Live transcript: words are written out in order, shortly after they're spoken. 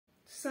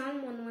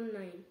Psalm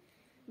 119.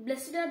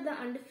 Blessed are the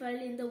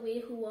undefiled in the way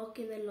who walk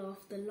in the law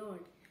of the Lord.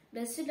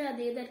 Blessed are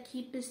they that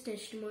keep his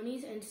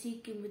testimonies and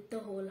seek him with the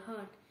whole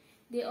heart.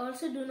 They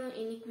also do no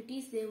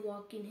iniquities, they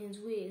walk in his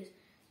ways.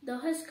 Thou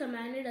hast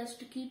commanded us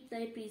to keep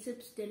thy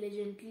precepts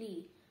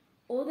diligently.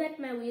 O that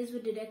my ways were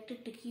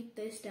directed to keep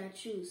thy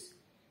statutes.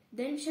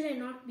 Then shall I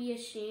not be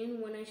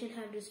ashamed when I shall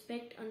have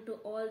respect unto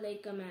all thy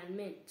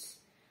commandments.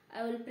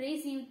 I will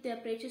praise thee with the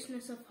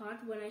righteousness of heart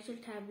when I shall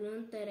have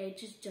learned thy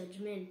righteous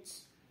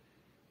judgments.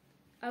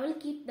 I will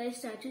keep thy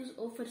statutes,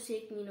 O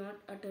forsake me not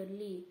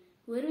utterly.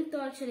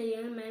 Wherewithal shall a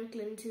young man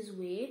cleanse his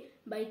way?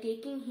 By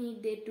taking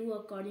heed thereto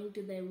according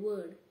to thy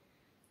word.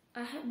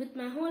 With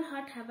my whole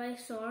heart have I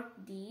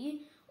sought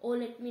thee, O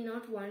let me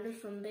not wander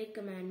from thy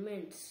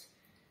commandments.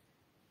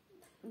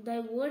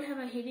 Thy word have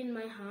I hid in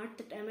my heart,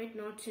 that I might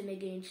not sin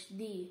against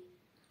thee.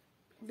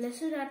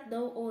 Blessed art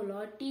thou, O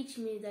Lord, teach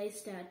me thy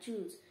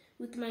statutes.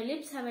 With my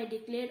lips have I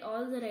declared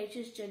all the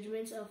righteous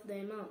judgments of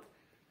thy mouth.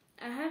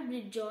 I have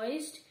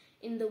rejoiced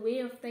in the way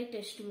of thy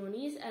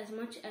testimonies as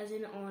much as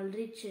in all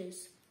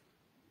riches.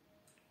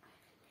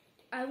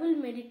 I will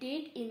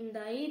meditate in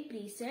thy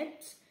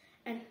precepts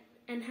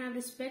and have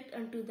respect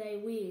unto thy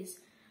ways.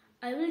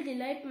 I will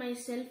delight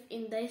myself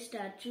in thy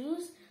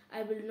statutes.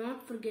 I will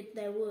not forget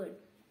thy word.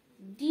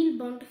 Deal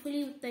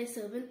bountifully with thy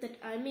servant, that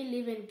I may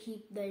live and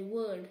keep thy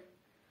word.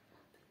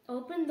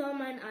 Open thou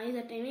mine eyes,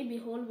 that I may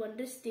behold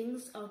wondrous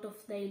things out of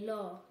thy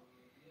law.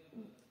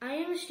 I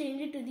am a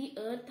stranger to the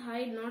earth,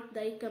 hide not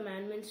thy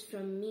commandments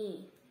from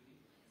me.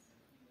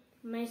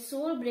 My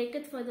soul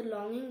breaketh for the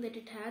longing that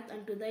it hath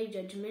unto thy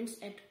judgments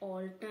at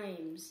all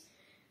times.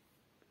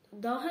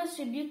 Thou hast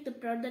rebuked the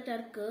proud that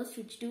are cursed,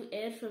 which do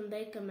err from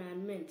thy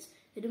commandments.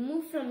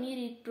 Remove from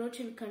me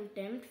reproach and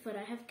contempt, for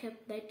I have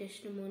kept thy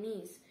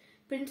testimonies.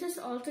 Princes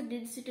also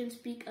did sit and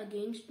speak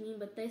against me,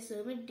 but thy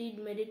servant did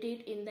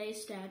meditate in thy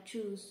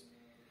statutes.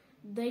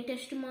 Thy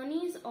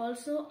testimonies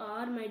also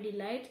are my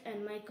delight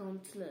and my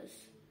counselors.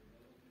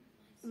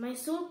 My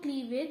soul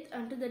cleaveth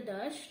unto the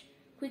dust.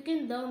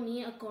 Quicken thou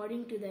me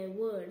according to thy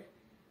word.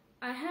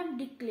 I have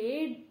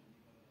declared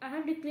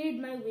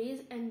my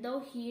ways, and thou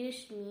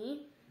hearest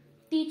me.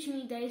 Teach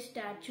me thy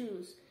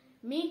statutes.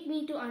 Make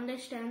me to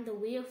understand the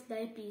way of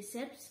thy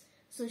precepts,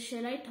 so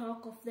shall I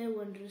talk of thy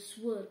wondrous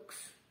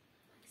works.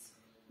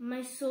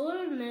 My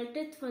soul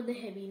melteth for the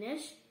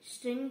heaviness.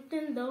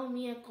 Strengthen thou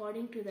me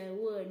according to thy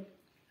word.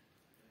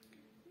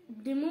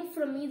 Remove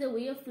from me the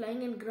way of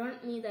lying, and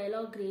grant me thy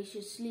law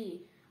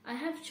graciously. I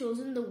have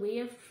chosen the way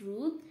of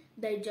truth.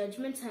 Thy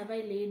judgments have I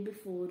laid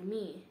before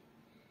me.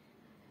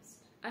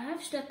 I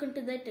have stuck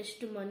unto thy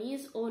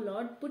testimonies, O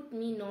Lord, put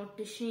me not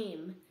to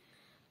shame.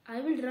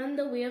 I will run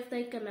the way of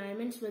thy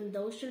commandments when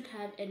thou shalt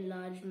have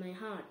enlarged my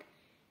heart.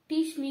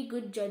 Teach me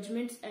good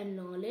judgments and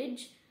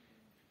knowledge.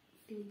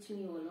 Teach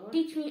me, O Lord.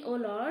 Teach me, O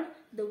Lord,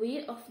 the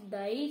way of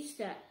thy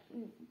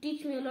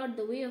Teach me, O Lord,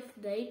 the way of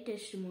thy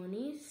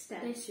testimonies,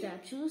 thy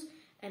statutes,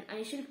 and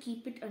I shall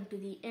keep it unto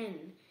the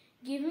end.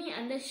 Give me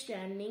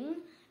understanding,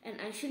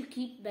 and I shall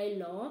keep thy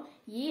law.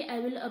 Yea, I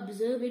will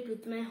observe it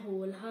with my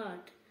whole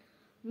heart.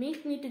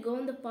 Make me to go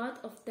in the path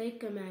of thy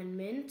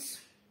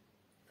commandments,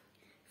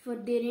 for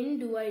therein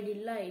do I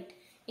delight.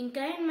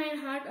 Incline mine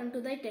heart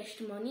unto thy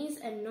testimonies,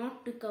 and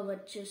not to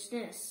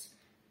covetousness.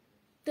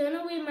 Turn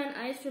away mine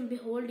eyes from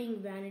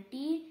beholding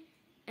vanity,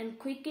 and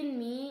quicken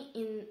me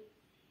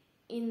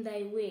in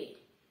thy way.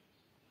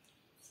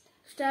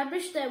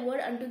 Establish thy word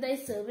unto thy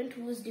servant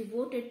who is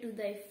devoted to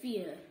thy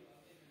fear.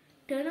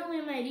 Turn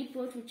away my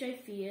reproach which I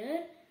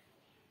fear,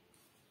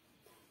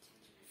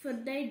 for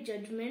thy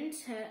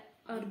judgments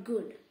are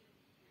good.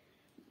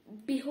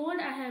 Behold,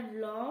 I have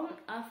longed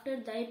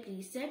after thy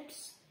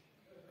precepts.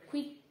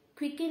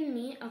 Quicken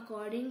me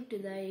according to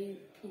thy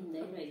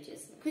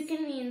righteousness.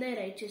 Quicken me in thy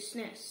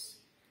righteousness.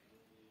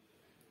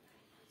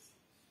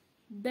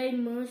 Thy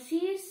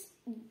mercies,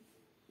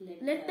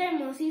 let thy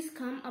mercies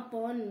come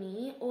upon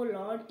me, O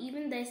Lord,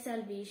 even thy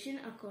salvation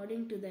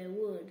according to thy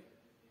word.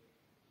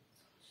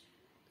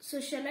 So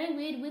shall I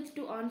wherewith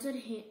to answer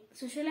him.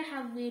 So shall I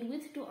have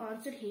wherewith to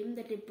answer him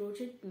that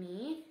reproacheth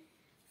me,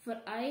 for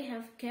I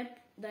have kept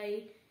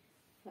thy.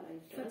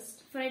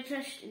 For I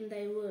trust in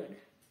thy word.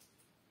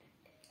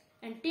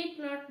 And take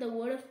not the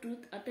word of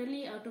truth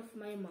utterly out of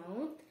my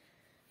mouth,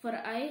 for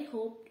I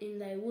hoped in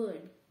thy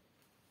word.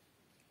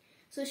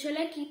 So shall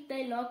I keep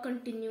thy law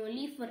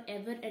continually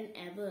forever and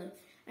ever,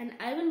 and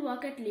I will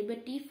walk at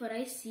liberty, for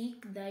I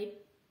seek thy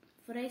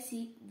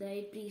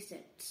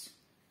precepts.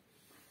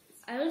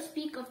 I will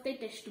speak of thy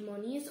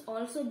testimonies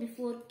also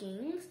before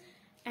kings,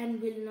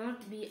 and will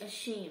not be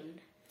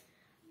ashamed.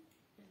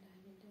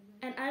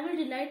 And I will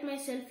delight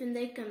myself in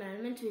thy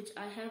commandments which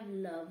I have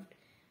loved.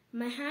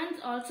 My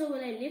hands also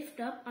will I lift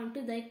up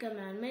unto thy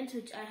commandments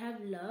which I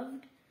have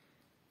loved,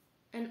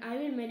 and I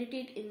will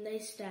meditate in thy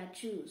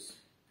statutes.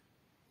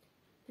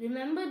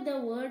 Remember the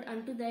word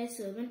unto thy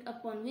servant,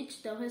 upon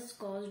which thou hast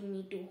caused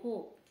me to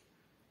hope.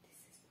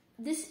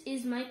 This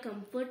is my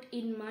comfort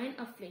in mine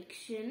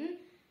affliction,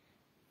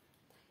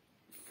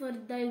 for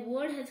thy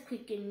word hath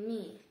quickened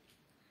me.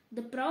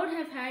 The proud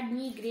have had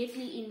me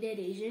greatly in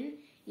derision,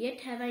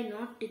 yet have I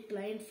not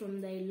declined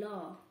from thy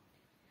law.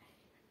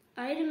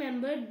 I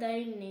remembered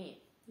thy name.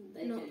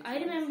 I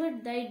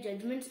remembered thy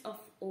judgments of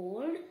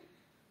old,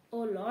 O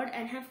Lord,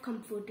 and have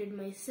comforted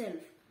myself.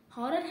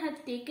 Horror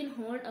hath taken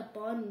hold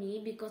upon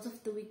me because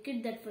of the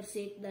wicked that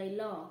forsake thy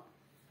law.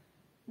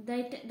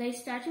 Thy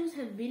statutes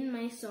have been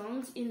my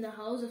songs in the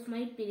house of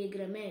my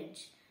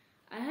pilgrimage.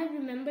 I have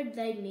remembered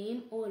thy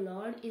name, O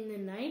Lord, in the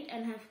night,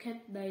 and have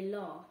kept thy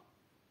law.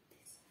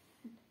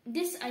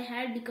 This I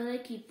had because I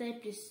keep thy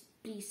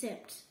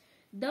precepts.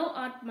 Thou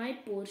art my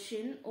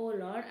portion, O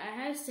Lord. I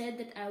have said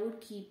that I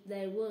would keep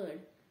thy word.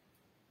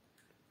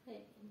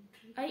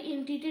 I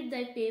entreated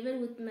thy favor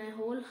with my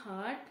whole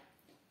heart.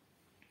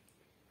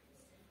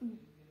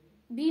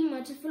 Be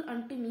merciful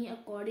unto me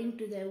according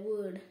to thy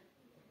word.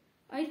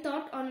 I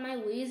thought on my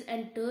ways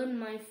and turned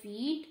my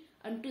feet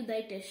unto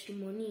thy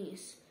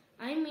testimonies.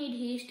 I made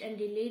haste and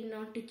delayed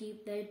not to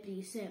keep thy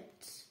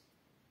precepts.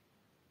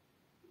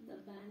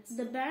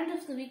 The band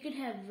of the wicked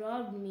have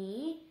robbed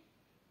me,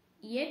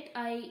 yet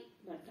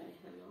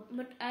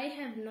But I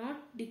have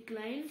not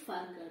declined.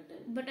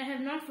 But I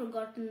have not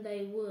forgotten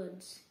thy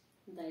words.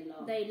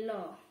 Thy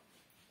law.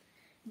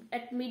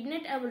 At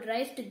midnight I will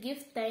rise to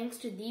give thanks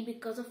to thee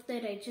because of thy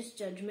righteous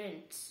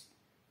judgments.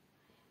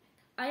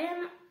 I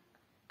am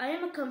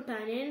a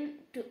companion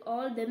to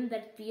all them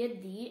that fear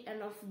thee,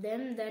 and of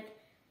them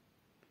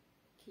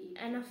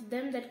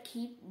that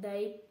keep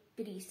thy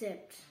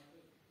precepts.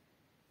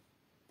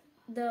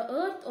 The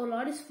earth, O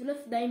Lord, is full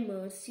of thy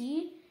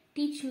mercy.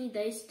 Teach me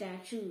thy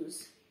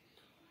statutes.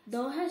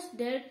 Thou hast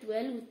dealt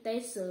well with thy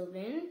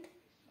servant,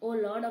 O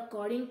Lord,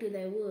 according to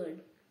thy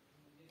word.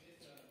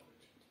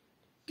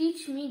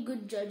 Teach me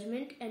good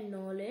judgment and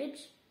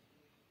knowledge,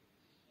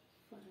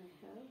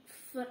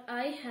 for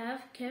I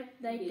have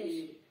kept thy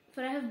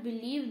for I have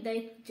believed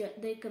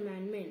thy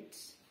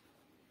commandments.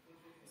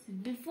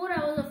 Before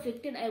I was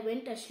afflicted, I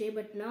went astray,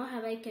 but now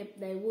have I kept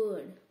thy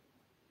word.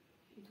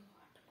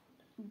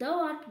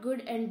 Thou art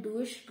good and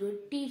doest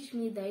good. Teach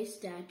me thy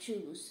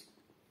statutes.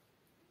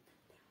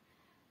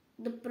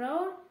 The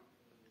proud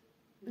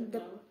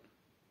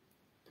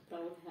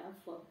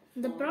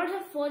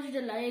have forged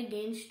a lie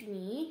against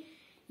me,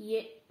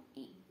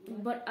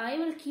 but I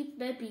will keep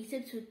thy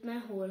precepts with my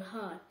whole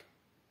heart.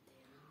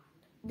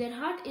 Their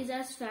heart is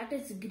as fat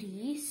as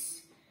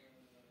grease.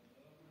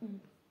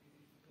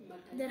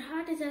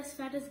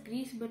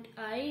 But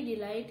I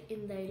delight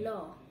in thy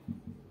law.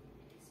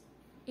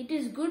 It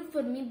is good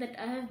for me that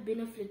I have been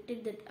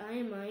afflicted, that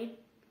I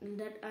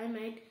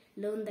might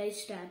learn thy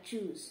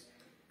statutes.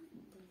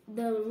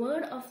 The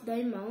word of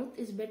thy mouth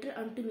is better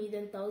unto me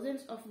than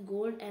thousands of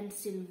gold and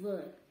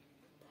silver.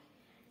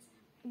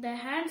 Thy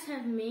hands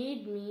have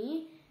made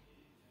me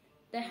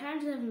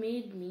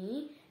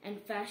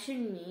and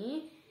fashioned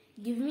me.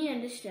 Give me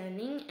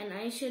understanding, and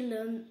I shall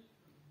learn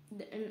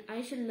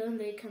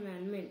thy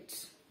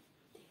commandments.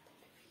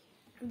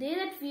 They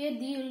that fear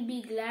thee will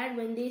be glad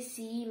when they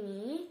see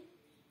me,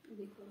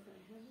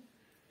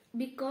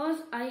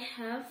 because I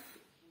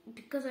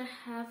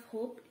have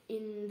hope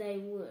in thy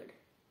word.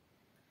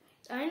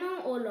 I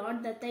know, O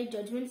Lord, that thy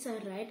judgments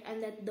are right,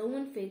 and that thou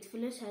in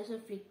faithfulness hast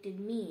afflicted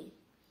me.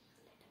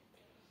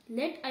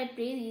 Let, I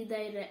pray thee,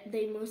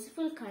 thy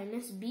merciful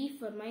kindness be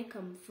for my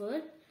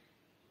comfort,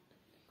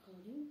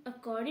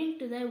 according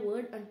to thy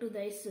word unto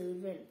thy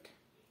servant.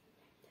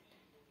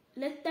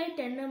 Let thy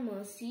tender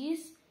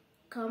mercies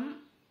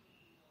come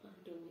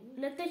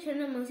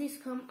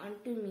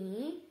unto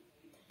me,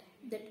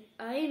 that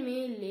I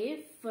may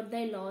live, for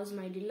thy law is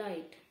my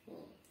delight.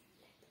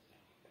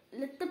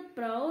 Let the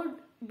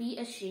proud be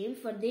ashamed,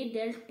 for they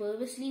dealt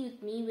perversely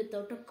with me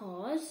without a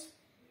cause.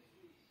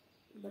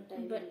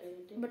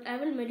 But I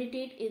will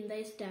meditate in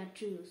thy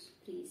statutes,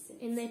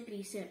 in thy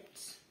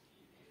precepts.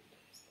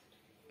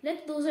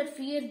 Let those that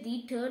fear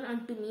thee turn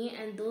unto me,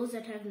 and those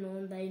that have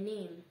known thy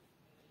name.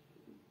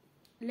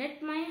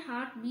 Let my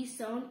heart be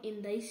sound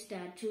in thy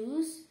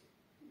statutes,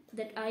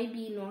 that I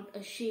be not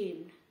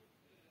ashamed.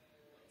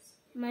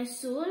 My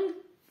soul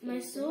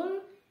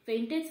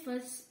fainteth for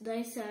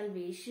thy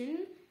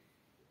salvation,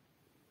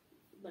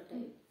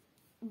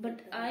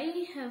 but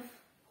I have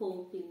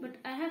hope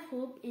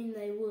in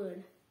thy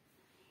word.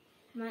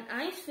 Mine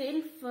eyes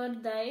fail for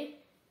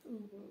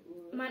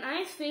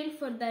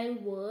thy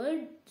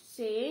word,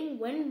 saying,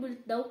 when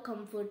wilt thou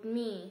comfort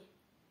me?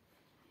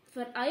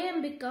 For I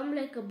am become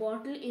like a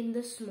bottle in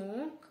the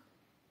smoke,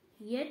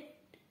 yet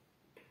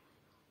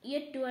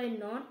do I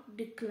not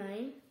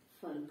decline.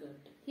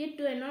 Yet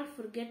do I not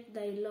forget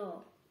thy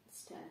law.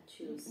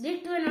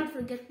 Yet do I not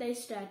forget thy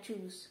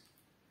statutes.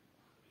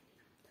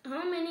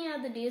 How many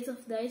are the days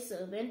of thy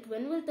servant?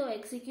 When wilt thou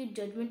execute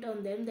judgment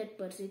on them that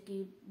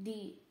persecute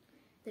thee,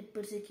 that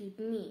persecute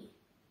me?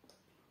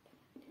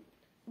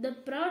 The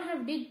proud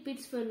have digged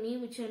pits for me,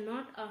 which are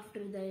not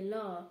after thy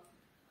law.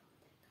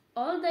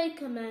 All thy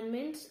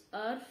commandments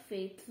are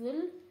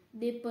faithful.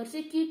 They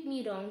persecute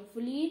me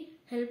wrongfully.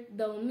 Help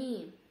thou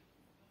me.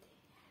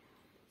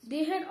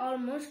 They had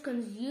almost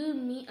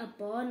consumed me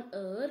upon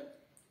earth,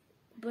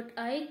 but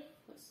I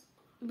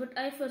but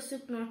I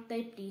forsook not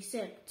thy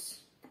precepts.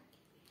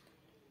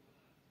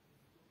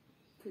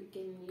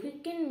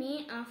 Quicken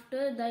me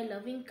after thy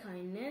loving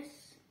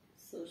kindness.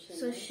 So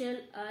shall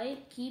I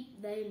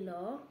keep thy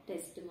law.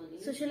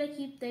 So shall I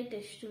keep thy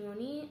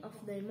testimony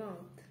of thy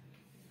mouth.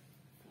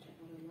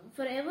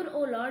 Forever,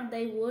 O Lord,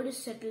 thy word is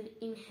settled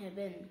in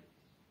heaven.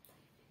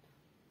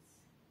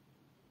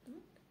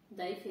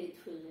 Thy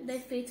faithfulness. Thy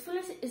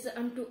faithfulness is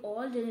unto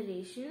all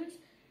generations.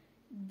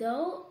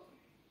 Thou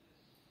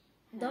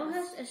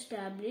hast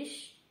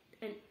established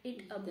and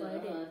it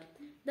abideth.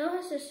 Thou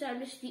hast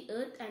established the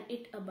earth and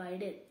it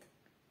abideth.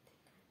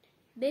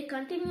 They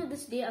continue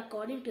this day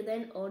according to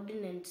thine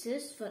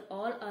ordinances, for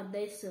all are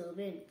thy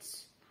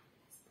servants.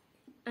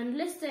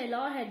 Unless thy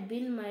law had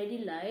been my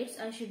delights,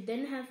 I should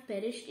then have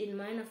perished in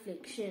mine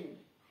affliction.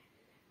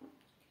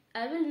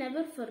 I will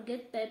never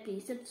forget thy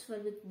precepts, for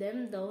with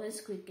them thou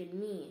hast quickened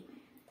me.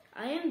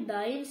 I am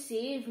thine,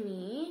 save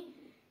me,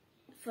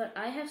 for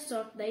I have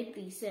sought thy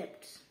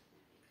precepts.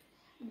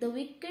 The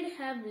wicked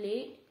have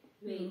waited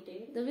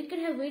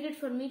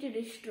for me to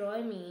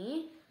destroy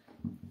me,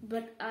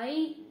 but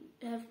I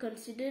have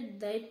considered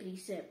thy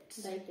precepts,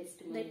 thy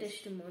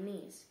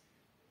testimonies.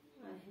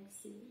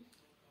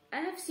 I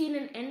have seen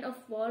an end of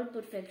all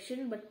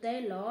perfection, but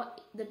thy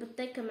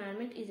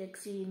commandment is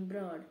exceeding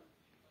broad.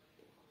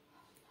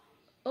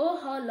 Oh,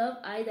 how love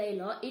I thy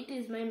law! It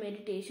is my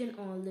meditation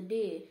all the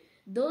day.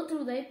 Though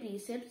through thy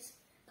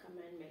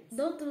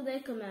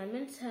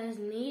commandments has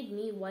made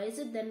me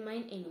wiser than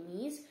mine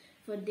enemies,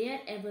 for they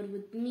are ever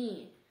with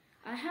me.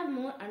 I have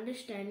more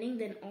understanding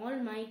than all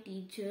my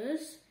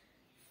teachers,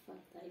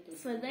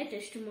 for thy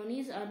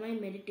testimonies are my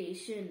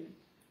meditation.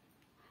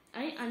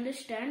 I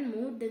understand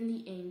more than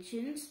the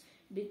ancients,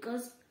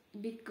 because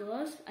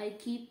I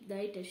keep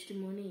thy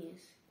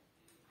testimonies.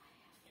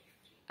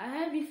 I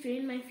have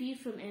refrained my feet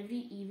from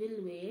every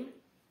evil way,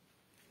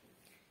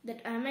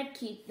 that I might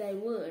keep thy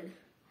word.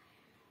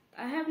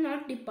 I have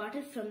not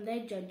departed from thy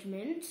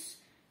judgments,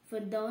 for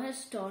thou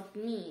hast taught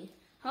me.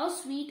 How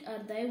sweet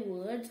are thy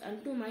words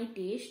unto my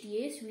taste,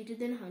 yea, sweeter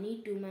than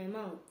honey to my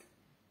mouth.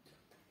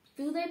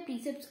 Through thy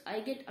precepts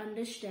I get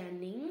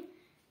understanding,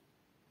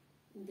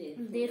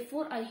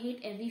 therefore I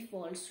hate every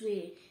false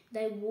way.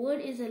 Thy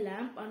word is a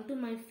lamp unto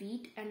my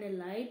feet and a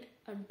light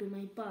unto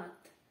my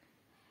path.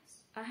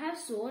 I have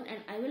sworn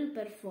and I will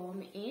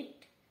perform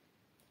it,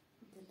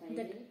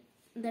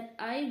 that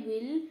I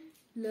will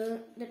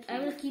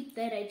keep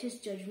thy righteous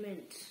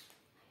judgments.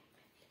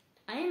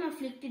 I am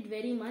afflicted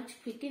very much.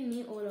 Quicken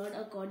me, O Lord,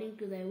 according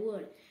to thy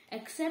word.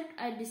 Accept,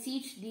 I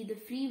beseech thee, the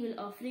free will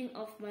offering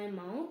of my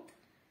mouth,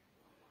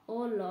 O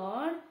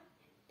Lord,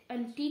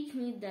 and teach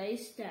me thy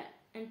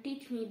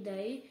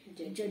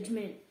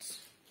judgments.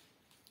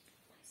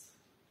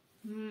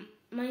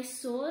 My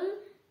soul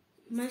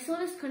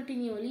is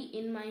continually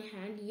in my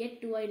hand,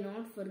 yet do I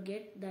not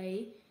forget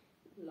thy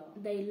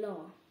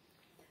law.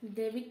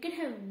 The wicked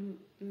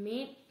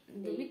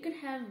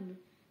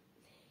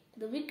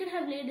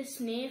have laid a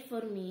snare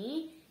for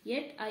me,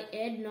 yet I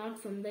erred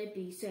not from thy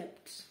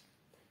precepts.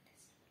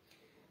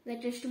 Thy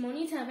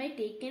testimonies have I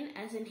taken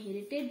as an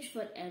heritage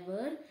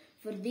forever,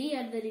 for they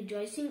are the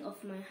rejoicing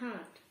of my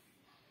heart.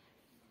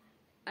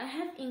 I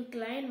have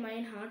inclined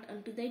mine heart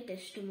unto thy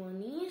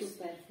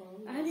testimonies.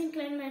 I have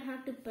inclined mine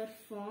heart to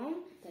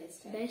perform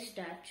thy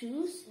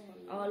statutes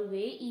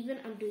always, even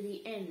unto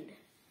the end.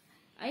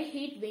 I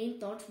hate vain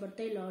thoughts, but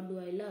thy law do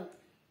I love.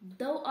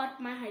 Thou art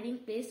my hiding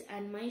place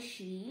and my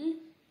shield.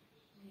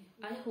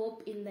 I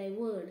hope in thy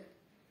word.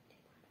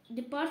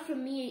 Depart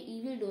from me, ye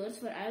evildoers,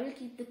 for I will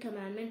keep the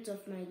commandments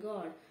of my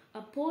God.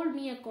 Uphold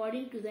me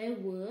according to thy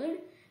word,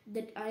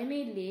 that I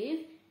may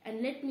live,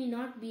 and let me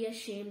not be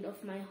ashamed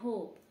of my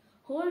hope.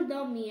 Hold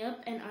thou me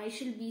up, and I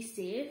shall be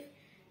safe,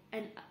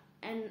 and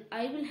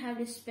I will have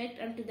respect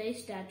unto thy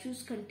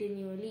statutes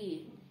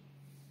continually.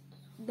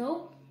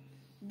 Thou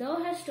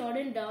hast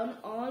trodden down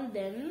all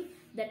them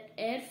that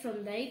err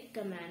from thy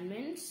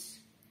commandments,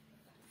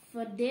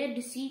 for their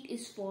deceit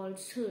is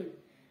falsehood.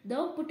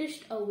 Thou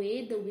puttest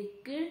away the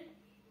wicked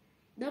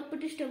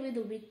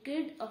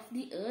of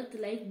the earth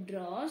like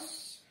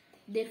dross.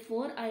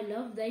 Therefore I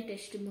love thy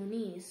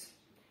testimonies.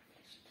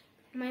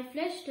 My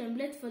flesh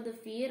trembleth for the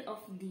fear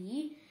of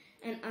thee,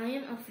 and I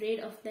am afraid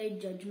of thy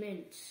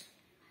judgments.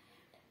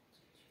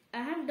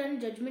 I have done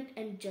judgment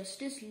and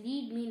justice.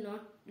 Lead me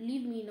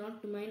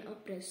not to mine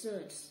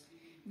oppressors.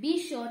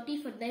 Be surety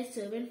for thy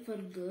servant for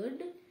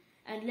good,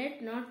 and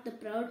let not the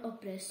proud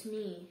oppress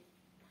me.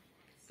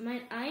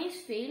 Mine eyes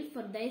fail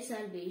for thy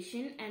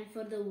salvation, and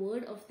for the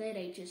word of thy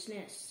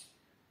righteousness.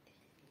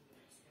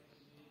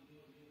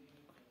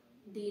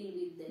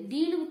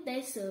 Deal with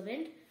thy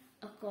servant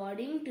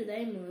according to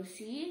thy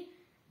mercy,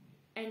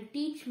 and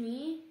teach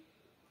me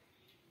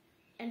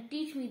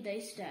thy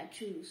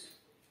statutes.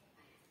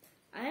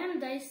 I am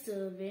thy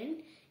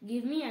servant.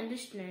 Give me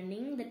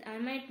understanding, that I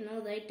might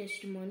know thy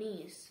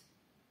testimonies.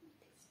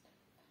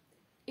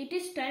 It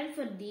is time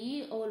for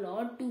thee, O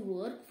Lord, to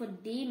work, for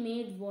they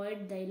made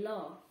void thy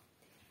law.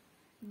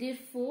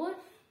 Therefore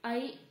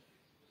I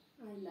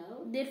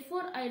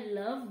Therefore I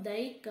love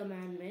thy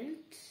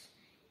commandments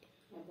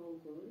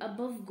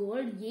above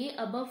gold, yea,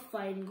 above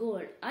fine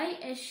gold.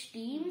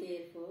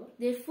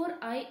 Therefore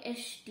I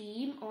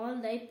esteem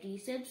all thy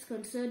precepts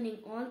concerning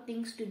all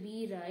things to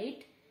be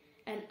right,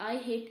 and I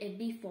hate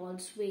every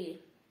false way.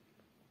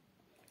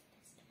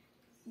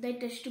 Thy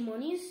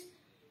testimonies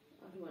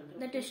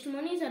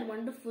are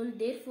wonderful,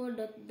 therefore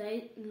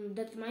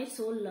doth my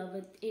soul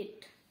loveth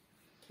it.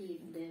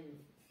 Keep them.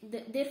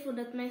 Therefore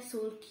doth my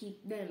soul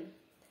keep them.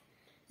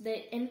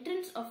 The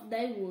entrance of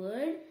thy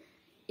word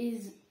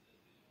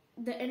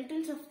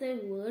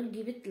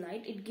giveth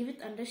light, it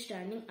giveth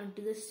understanding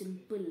unto the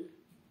simple.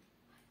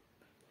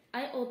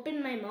 I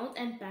opened my mouth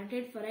and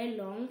panted, for I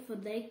longed for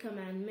thy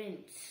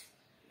commandments.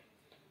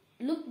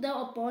 Look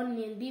thou upon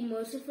me and be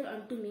merciful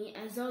unto me,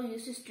 as thou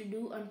usest to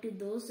do unto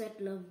those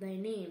that love thy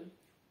name.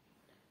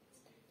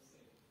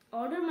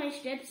 Order my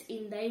steps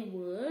in thy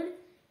word,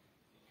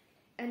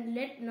 and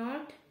let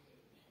not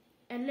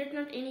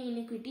any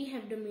iniquity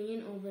have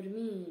dominion over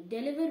me.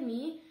 Deliver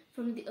me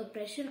from the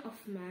oppression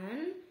of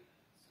man,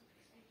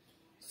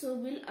 so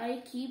will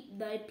I keep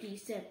thy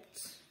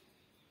precepts.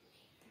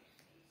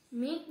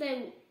 Make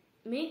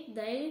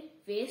thy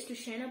face to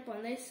shine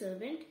upon thy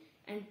servant,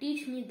 and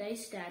teach me thy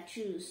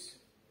statutes.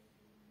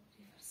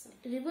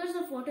 Rivers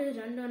of water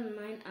run down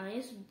mine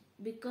eyes,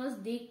 because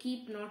they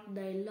keep not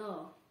thy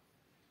law.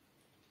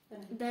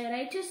 Thy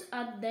righteous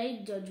are thy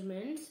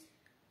judgments,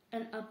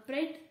 and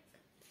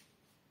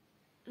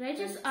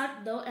righteous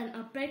art thou, and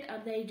upright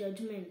are thy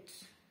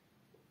judgments.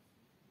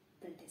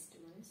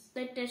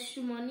 The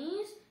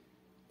testimonies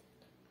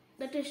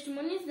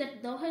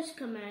that thou hast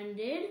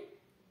commanded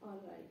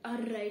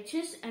are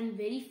righteous and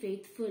very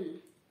faithful.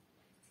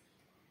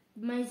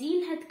 My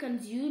zeal hath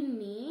consumed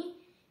me,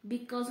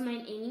 because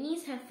mine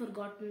enemies have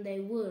forgotten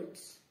thy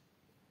words.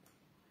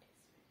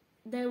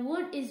 Thy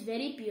word is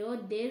very pure,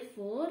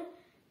 therefore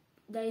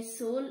thy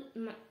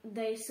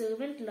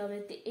servant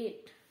loveth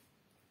it.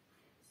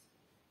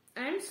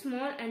 I am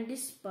small and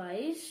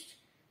despised,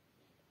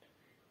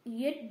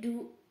 yet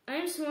do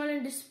I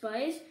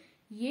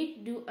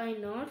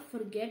not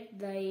forget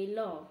thy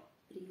law.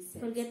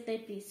 Forget thy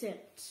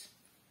precepts.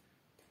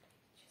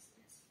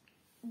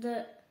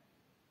 Thy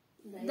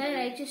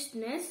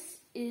righteousness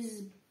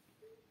is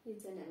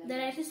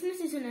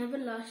an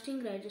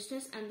everlasting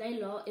righteousness, and thy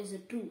law is a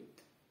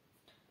truth.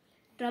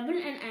 Trouble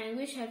and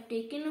anguish have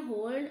taken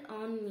hold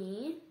on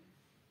me,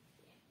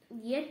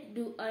 yet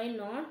do I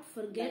not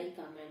forget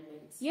thy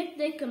commandments. Yet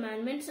thy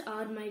commandments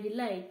are my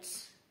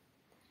delights.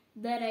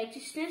 The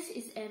righteousness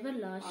is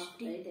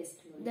everlasting.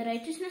 The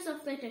righteousness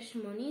of thy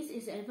testimonies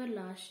is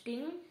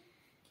everlasting.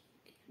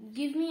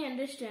 Give me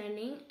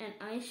understanding, and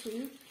I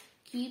shall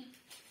keep,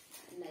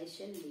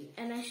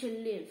 and I shall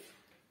live.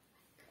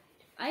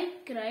 I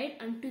cried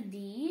unto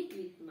thee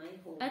with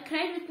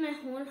my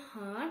whole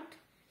heart.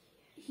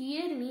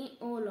 Hear me,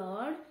 O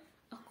Lord,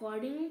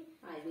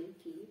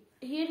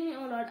 Hear me,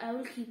 O Lord, I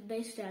will keep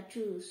thy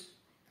statutes.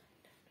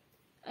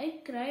 I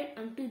cried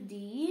unto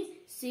thee,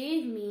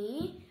 save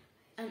me,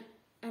 and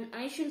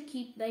I shall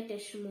keep thy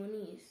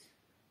testimonies.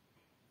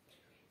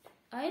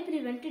 I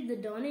prevented the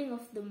dawning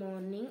of the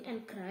morning,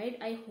 and cried,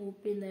 I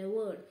hoped in thy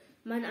word.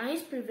 Mine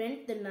eyes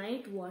prevent the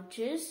night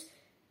watches,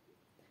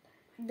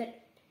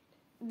 that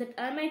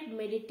I might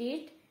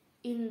meditate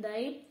in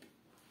thy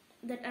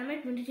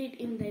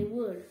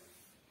word.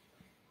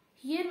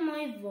 Hear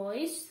my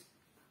voice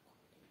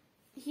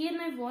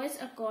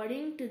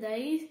according to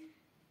thy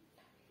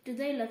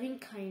loving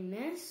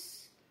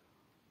kindness,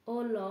 O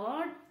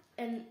Lord,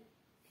 and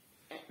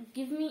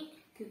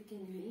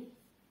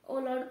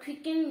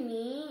quicken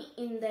me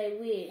in thy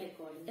way,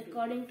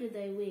 according to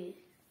thy way,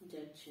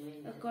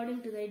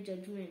 according to thy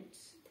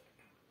judgments.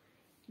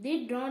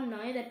 They draw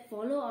nigh that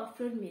follow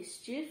after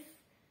mischief,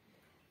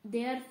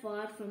 they are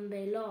far from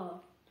thy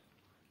law.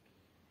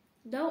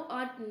 Thou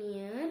art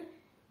near,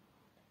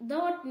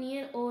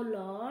 O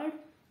Lord,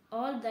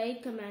 all thy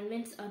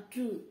commandments are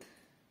truth.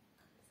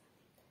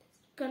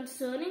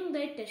 Concerning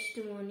thy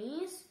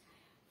testimonies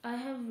I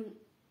have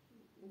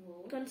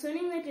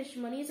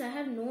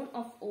known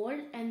of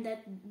old, and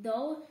that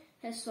thou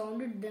hast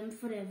founded them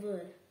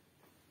forever.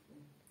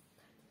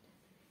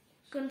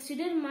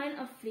 Consider mine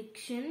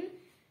affliction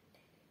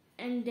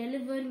and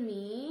deliver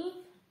me,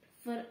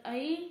 for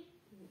I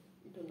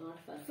do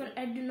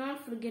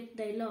not forget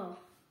thy law.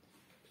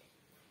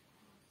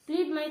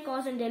 Plead my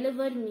cause and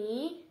deliver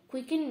me,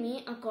 quicken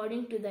me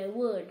according to thy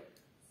word.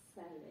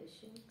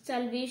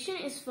 Salvation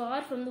is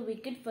far from the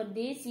wicked, for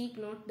they seek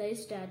not thy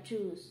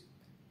statutes.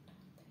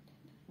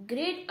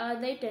 Great are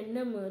thy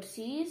tender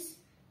mercies,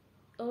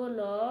 O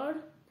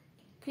Lord,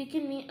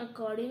 quicken me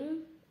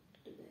according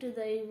to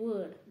thy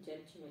word.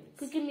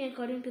 Quicken me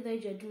according to thy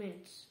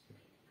judgments.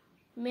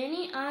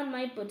 Many are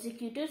my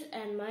persecutors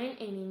and mine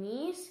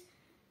enemies,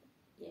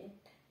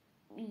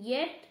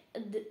 yet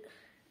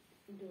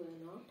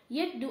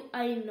do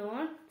I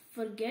not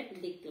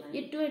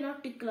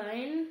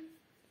decline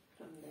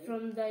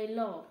from thy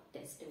law,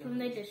 from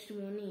thy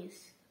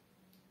testimonies.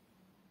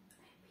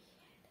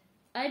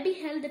 I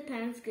beheld the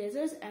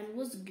transgressors and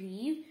was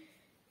grieved,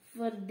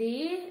 for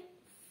they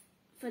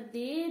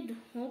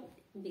hoped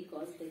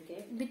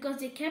because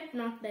they kept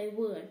not thy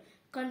word.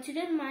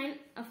 Consider mine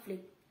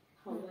affliction.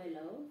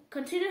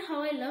 Consider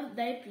how I love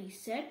thy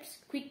precepts.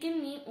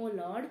 Quicken me, O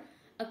Lord,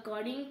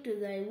 according to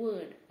thy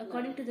word,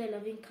 according to thy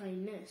loving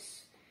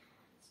kindness.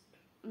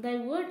 Thy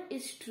word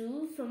is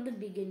true from the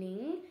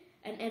beginning,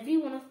 and every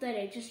one of thy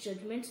righteous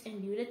judgments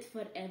endureth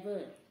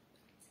forever.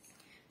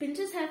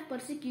 Princes have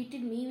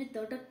persecuted me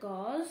without a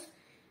cause,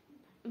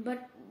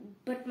 but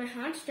my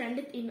heart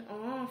standeth in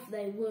awe of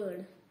thy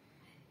word.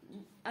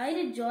 I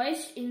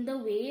rejoiced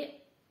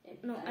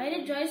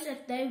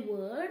at thy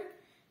word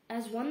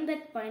as one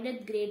that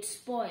findeth great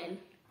spoil.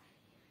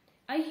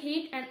 I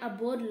hate and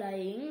abhor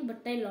lying,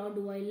 but thy law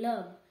do I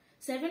love.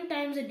 7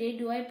 times a day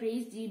do I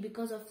praise thee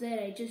because of thy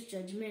righteous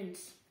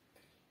judgments.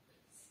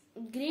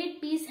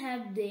 Great peace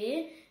have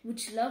they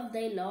which love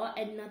thy law,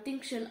 and nothing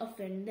shall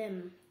offend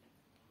them.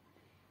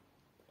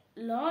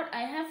 Lord,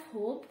 I have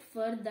hoped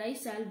for thy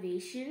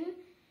salvation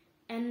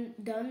and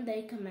done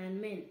thy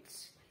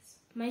commandments.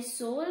 My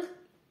soul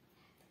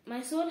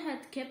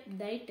hath kept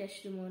thy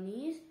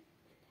testimonies,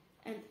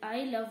 and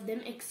I love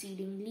them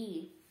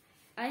exceedingly.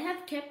 I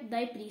have kept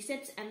thy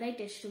precepts and thy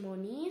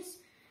testimonies,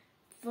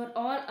 for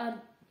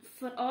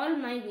all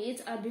my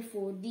ways are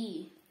before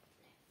thee.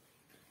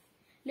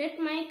 Let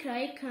my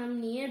cry come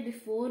near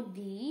before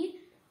thee,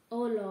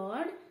 O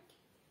Lord.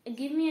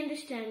 Give me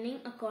understanding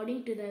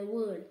according to thy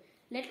word.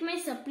 Let my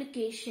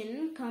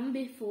supplication come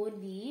before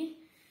thee,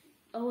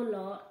 O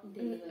Lord.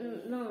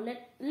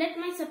 Let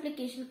my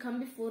supplication come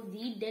before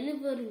thee.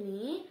 Deliver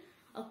me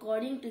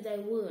according to thy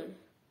word.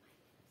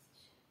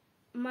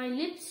 My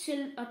lips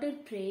shall utter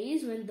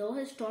praise when thou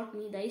hast taught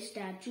me thy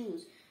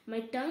statutes. My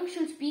tongue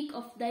shall speak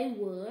of thy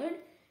word,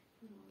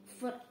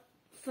 for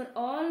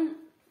all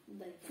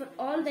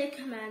thy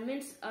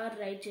commandments are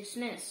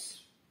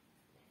righteousness.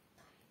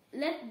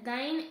 Let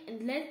thine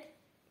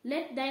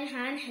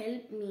hand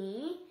help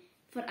me,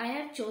 for I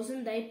have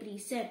chosen thy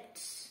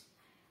precepts.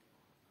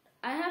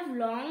 I have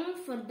longed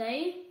for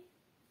thy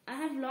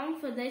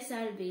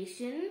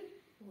salvation,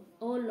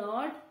 O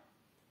Lord,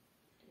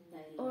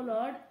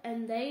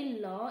 and thy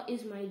law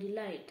is my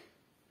delight.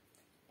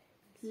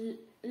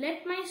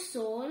 Let my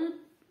soul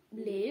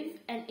live,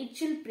 and it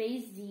shall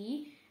praise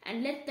thee,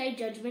 and let thy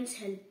judgments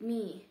help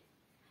me.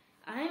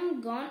 I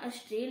am gone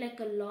astray like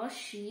a lost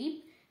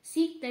sheep.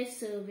 Seek thy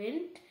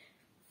servant,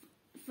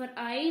 for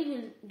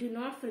I do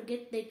not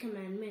forget thy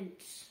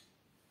commandments.